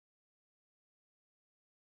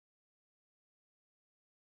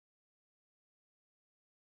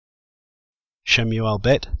Shemu'ėl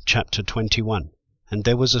bet, chapter 21. And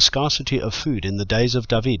there was a scarcity of food in the days of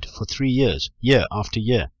David for 3 years, year after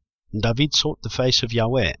year. And David sought the face of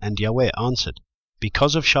Yahweh, and Yahweh answered,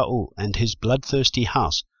 because of Shaul and his bloodthirsty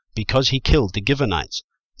house, because he killed the Gibeonites.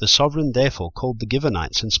 The sovereign therefore called the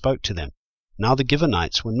Gibeonites and spoke to them. Now the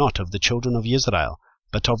Gibeonites were not of the children of Israel,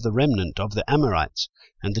 but of the remnant of the Amorites.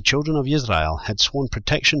 And the children of Israel had sworn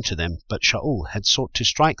protection to them, but Shaul had sought to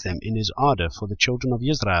strike them in his ardor for the children of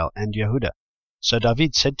Israel and Yehudah. So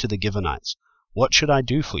David said to the Gibeonites, what should I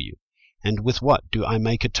do for you? And with what do I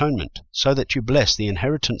make atonement, so that you bless the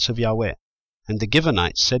inheritance of Yahweh? And the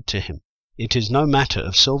Gibeonites said to him, it is no matter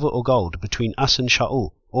of silver or gold between us and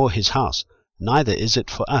Shaul, or his house, neither is it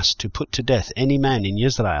for us to put to death any man in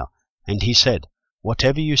Israel. And he said,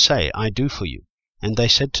 whatever you say I do for you. And they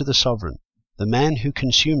said to the sovereign, the man who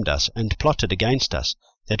consumed us and plotted against us,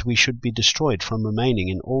 that we should be destroyed from remaining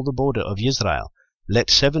in all the border of Israel, let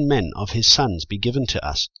 7 men of his sons be given to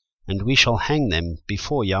us, and we shall hang them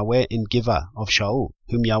before Yahweh in Giv'ah of Shaul,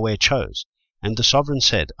 whom Yahweh chose. And the sovereign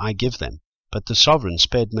said, I give them. But the sovereign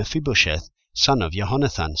spared Mephibosheth, son of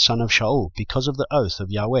Jehonathan, son of Shaul, because of the oath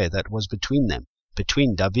of Yahweh that was between them,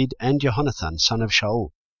 between David and Jehonathan, son of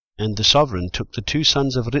Shaul. And the sovereign took the 2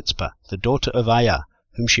 sons of Ritzpah, the daughter of Aiah,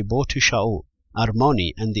 whom she bore to Shaul,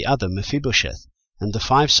 Armoni and the other Mephibosheth, and the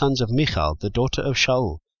 5 sons of Michal, the daughter of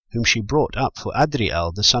Shaul, whom she brought up for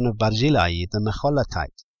Adriel, the son of Barzillai the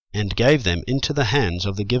Mecholatite, and gave them into the hands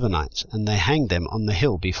of the Gibeonites, and they hanged them on the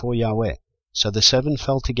hill before Yahweh. So the 7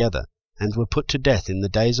 fell together, and were put to death in the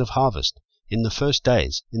days of harvest, in the first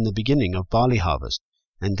days, in the beginning of barley harvest.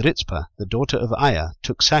 And Ritzpah, the daughter of Aiah,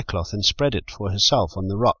 took sackcloth and spread it for herself on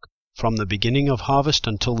the rock, from the beginning of harvest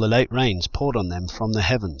until the late rains poured on them from the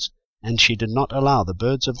heavens. And she did not allow the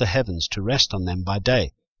birds of the heavens to rest on them by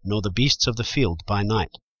day, nor the beasts of the field by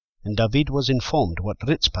night. And David was informed what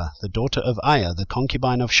Ritzpah, the daughter of Aiah, the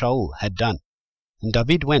concubine of Shaul, had done. And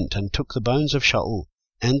David went and took the bones of Shaul,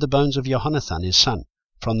 and the bones of Jehonathan his son,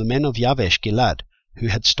 from the men of Yavesh Gilad, who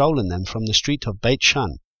had stolen them from the street of Beit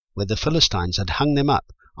Shan, where the Philistines had hung them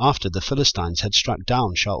up, after the Philistines had struck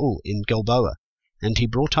down Shaul in Gilboa. And he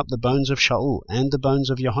brought up the bones of Shaul, and the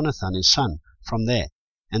bones of Jehonathan his son, from there.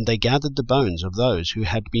 And they gathered the bones of those who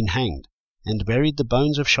had been hanged, and buried the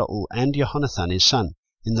bones of Shaul and Jehonathan his son,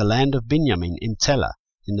 in the land of Benjamin in Telah,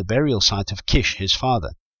 in the burial site of Kish his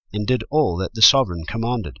father, and did all that the sovereign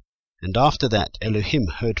commanded. And after that Elohim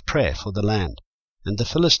heard prayer for the land. And the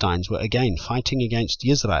Philistines were again fighting against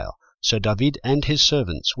Israel, so David and his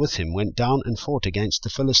servants with him went down and fought against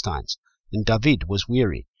the Philistines. And David was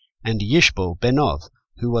weary. And Yishbo Benov,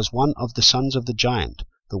 who was one of the sons of the giant,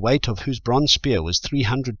 the weight of whose bronze spear was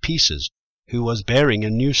 300 pieces, who was bearing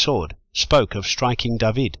a new sword, spoke of striking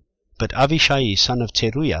David. But Avishai son of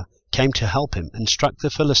Zeruiah came to help him, and struck the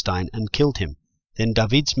Philistine, and killed him. Then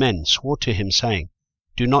David's men swore to him, saying,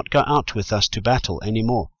 do not go out with us to battle any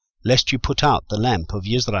more, lest you put out the lamp of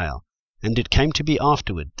Israel. And it came to be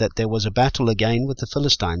afterward that there was a battle again with the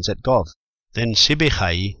Philistines at Gov. Then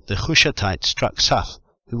Sibbechai the Hushathite struck Saph,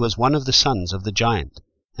 who was one of the sons of the giant.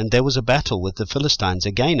 And there was a battle with the Philistines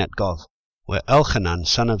again at Gov, where Elchanan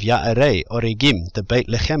son of Ya'areh Oregim the Beit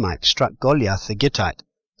Lechemite struck Goliath the Gittite,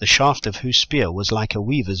 the shaft of whose spear was like a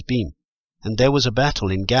weaver's beam. And there was a battle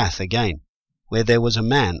in Gath again, where there was a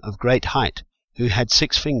man of great height, who had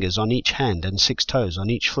 6 fingers on each hand and 6 toes on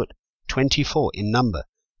each foot, 24 in number,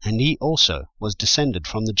 and he also was descended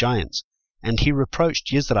from the giants. And he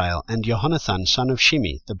reproached Israel, and Jehonathan son of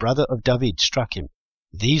Shimei, the brother of David, struck him.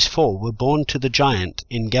 These 4 were born to the giant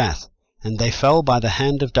in Gath, and they fell by the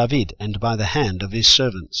hand of David and by the hand of his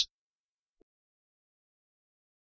servants.